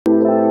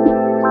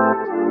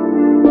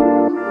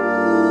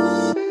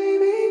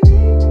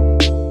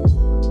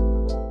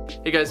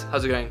Hey guys,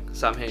 how's it going?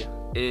 Sam here.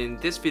 In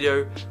this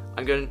video,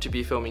 I'm going to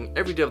be filming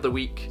every day of the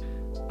week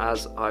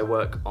as I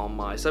work on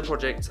my side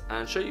project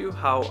and show you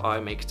how I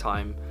make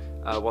time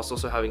whilst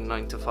also having a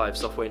 9 to 5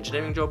 software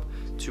engineering job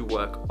to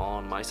work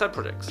on my side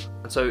projects.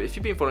 And so if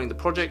you've been following the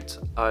project,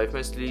 I've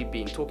mostly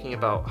been talking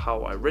about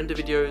how I render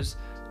videos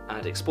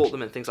and export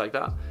them and things like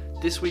that.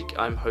 This week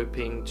I'm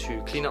hoping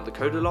to clean up the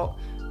code a lot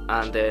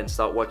and then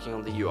start working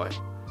on the UI.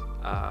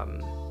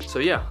 So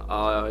yeah,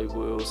 I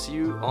will see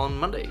you on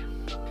Monday.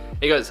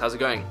 Hey guys, how's it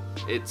going?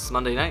 It's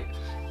Monday night.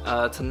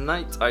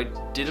 Tonight I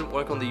didn't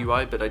work on the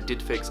UI, but I did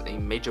fix a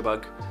major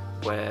bug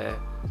where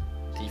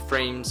the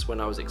frames, when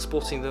I was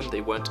exporting them,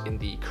 they weren't in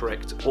the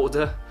correct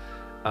order.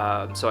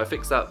 So I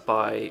fixed that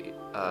by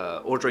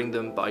ordering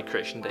them by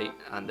creation date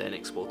and then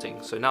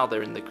exporting. So now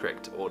they're in the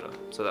correct order.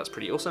 So that's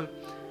pretty awesome.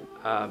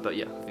 But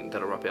yeah, I think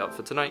that'll wrap it up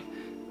for tonight.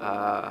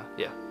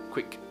 Yeah,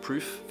 quick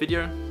proof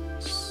video.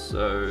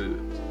 So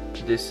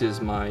this is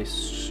my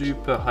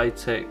super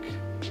high-tech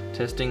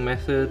testing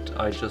method.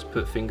 I just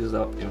put fingers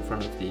up in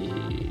front of the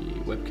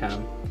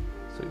webcam.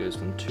 So it goes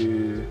from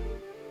 2,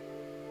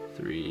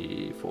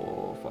 3,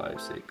 4,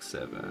 5, 6,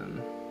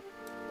 7.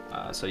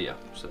 So yeah,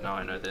 so now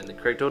I know they're in the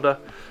correct order.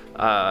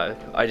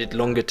 I did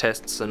longer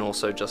tests and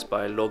also just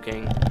by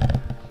logging,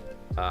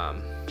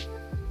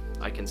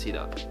 I can see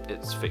that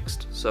it's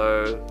fixed.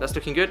 So that's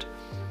looking good.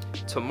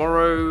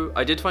 Tomorrow,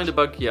 I did find a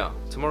bug, yeah.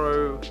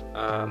 Tomorrow,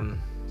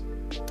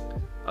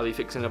 I'll be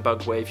fixing a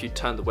bug where if you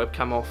turn the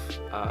webcam off,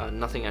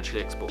 nothing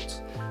actually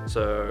exports.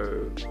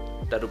 So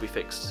that'll be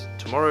fixed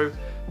tomorrow.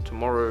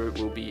 Tomorrow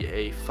will be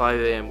a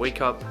 5 AM wake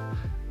up,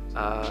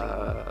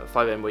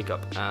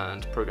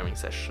 and programming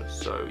session.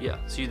 So yeah,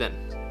 see you then.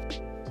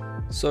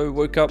 So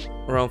woke up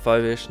around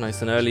 5ish,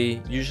 nice and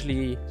early.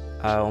 Usually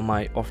on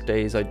my off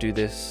days I do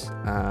this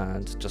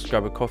and just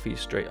grab a coffee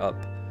straight up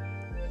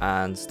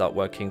and start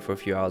working for a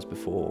few hours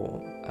before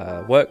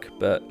work,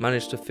 but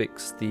managed to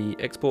fix the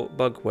export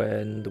bug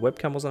when the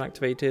webcam wasn't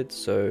activated,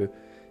 so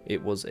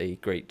it was a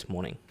great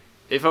morning.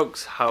 Hey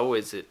folks, how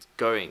is it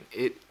going?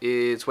 It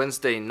is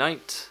Wednesday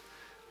night.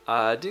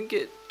 Didn't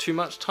get too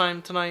much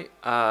time tonight.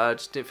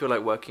 Just didn't feel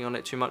like working on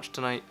it too much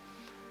tonight,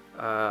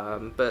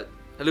 but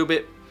a little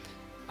bit.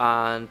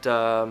 And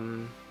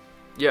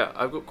yeah,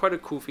 I've got quite a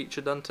cool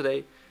feature done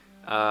today,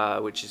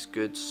 which is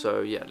good.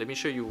 So yeah, let me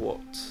show you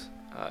what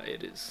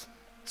it is.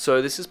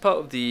 So this is part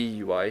of the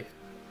UI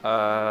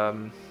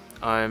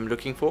I'm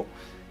looking for.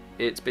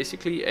 It's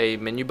basically a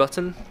menu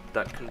button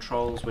that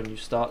controls when you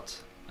start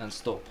and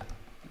stop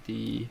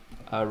the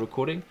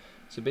recording.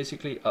 So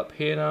basically up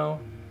here now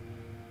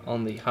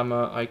on the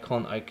hammer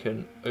icon I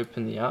can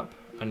open the app,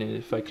 and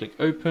if I click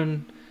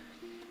open,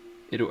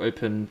 it'll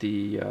open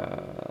the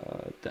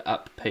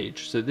app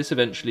page. So this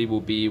eventually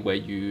will be where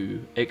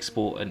you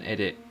export and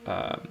edit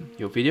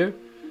your video.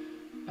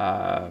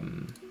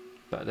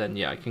 But then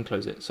yeah, I can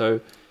close it. So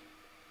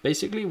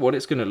basically what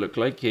it's going to look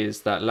like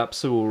is that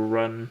Lapser will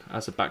run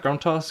as a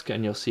background task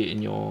and you'll see it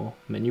in your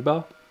menu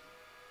bar.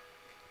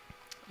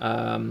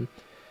 And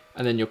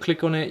then you'll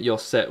click on it, you'll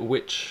set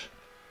which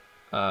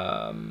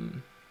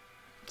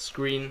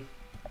screen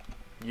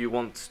you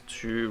want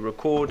to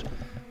record,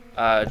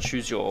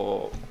 choose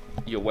your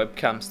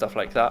webcam, stuff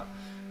like that.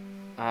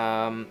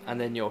 And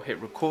then you'll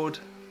hit record,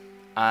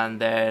 and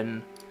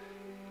then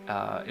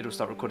it'll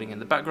start recording in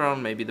the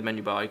background. Maybe the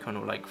menu bar icon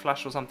will like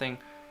flash or something,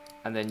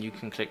 and then you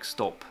can click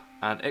stop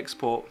and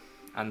export,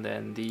 and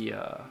then the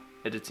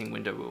editing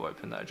window will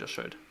open that I just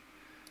showed,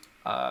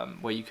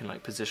 where you can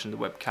like position the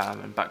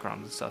webcam and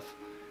background and stuff.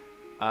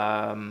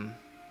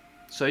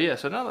 So yeah,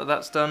 so now that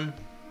that's done,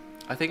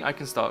 I think I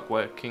can start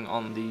working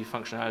on the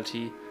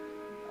functionality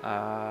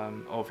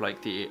of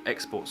like the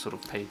export sort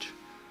of page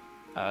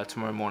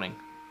tomorrow morning.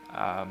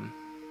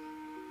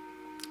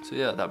 So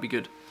yeah, that'd be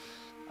good.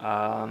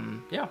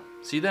 Yeah,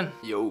 see you then.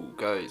 Yo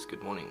guys,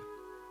 good morning.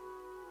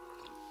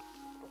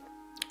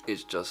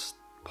 It's just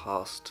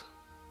past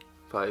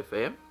 5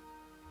 AM.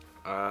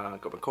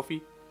 Got my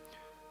coffee,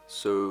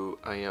 so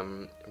I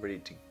am ready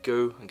to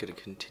go. I'm going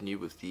to continue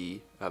with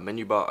the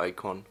menu bar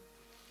icon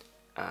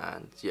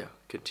and yeah,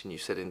 continue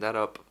setting that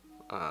up.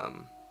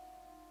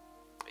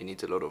 It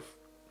needs a lot of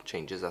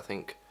changes, I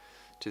think,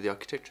 to the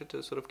architecture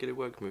to sort of get it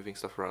work, moving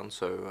stuff around.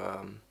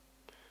 So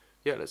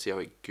yeah, let's see how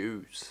it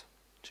goes.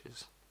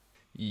 Cheers.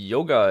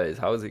 Yo guys,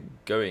 how is it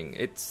going?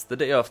 It's the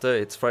day after,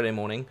 it's Friday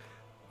morning.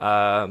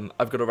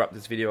 I've got to wrap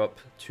this video up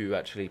to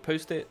actually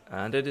post it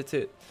and edit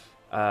it,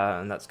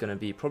 and that's going to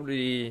be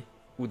probably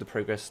all the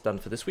progress done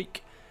for this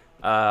week.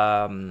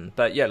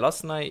 But yeah,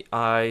 last night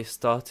I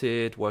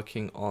started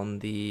working on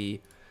the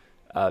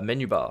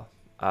menu bar.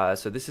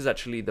 So this is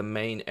actually the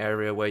main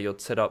area where you'd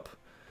set up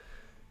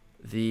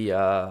the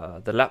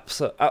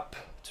Lapser app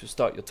to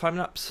start your time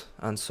lapse.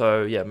 And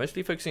so yeah,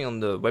 mostly focusing on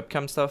the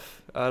webcam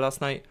stuff last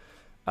night.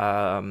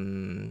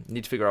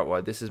 Need to figure out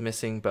why this is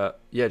missing, but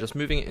yeah, just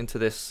moving it into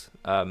this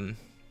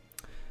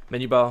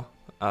menu bar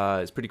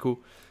is pretty cool.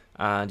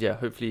 And yeah,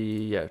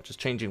 hopefully, yeah, just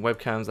changing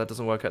webcams, that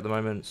doesn't work at the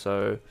moment,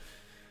 so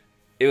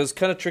it was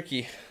kind of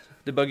tricky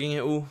debugging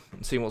it all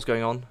and seeing what's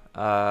going on.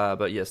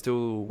 But yeah,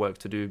 still work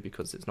to do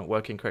because it's not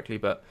working correctly,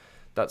 but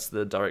that's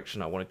the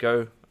direction I want to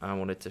go. I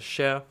wanted to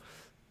share.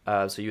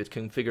 So you would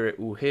configure it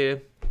all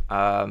here,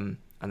 and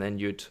then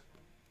you'd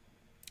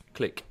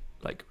click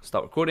like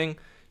start recording,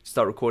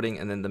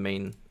 and then the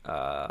main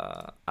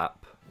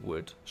app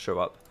would show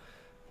up.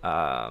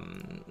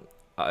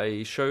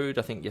 I showed,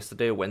 I think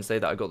yesterday or Wednesday,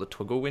 that I got the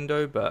toggle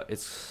window, but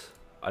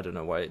I don't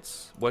know why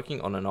it's working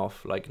on and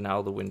off. Like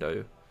now the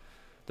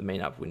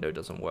main app window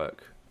doesn't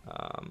work,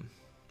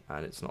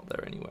 and it's not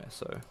there anywhere.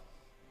 So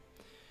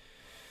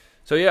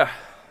yeah,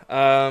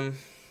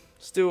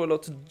 still a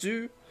lot to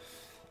do.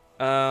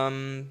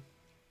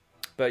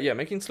 But yeah,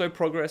 making slow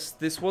progress.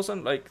 This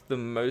wasn't like the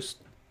most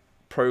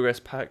progress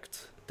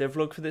packed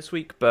devlog for this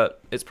week,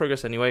 but it's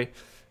progress anyway,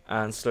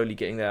 and slowly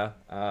getting there.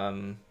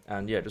 And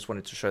yeah, just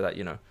wanted to show that,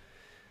 you know,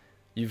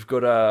 you've got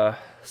to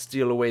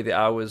steal away the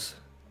hours,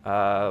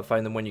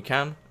 find them when you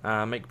can,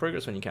 make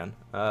progress when you can.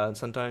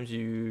 Sometimes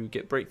you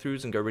get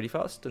breakthroughs and go really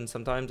fast, and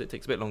sometimes it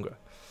takes a bit longer.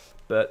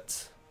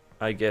 But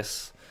I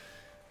guess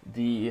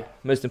the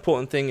most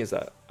important thing is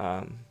that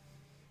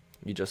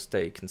you just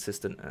stay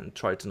consistent and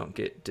try to not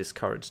get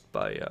discouraged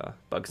by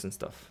bugs and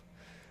stuff,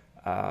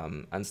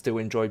 and still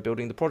enjoy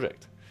building the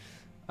project.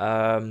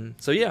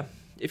 So yeah,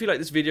 if you like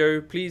this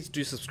video, please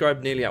do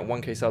subscribe. Nearly at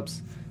 1k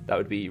subs. That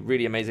would be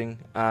really amazing.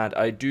 And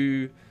I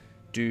do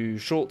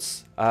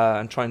shorts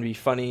and try and be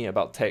funny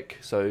about tech,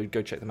 so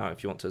go check them out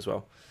if you want to as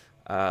well.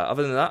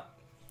 Other than that,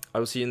 I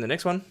will see you in the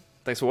next one.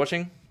 Thanks for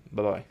watching.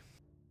 Bye bye.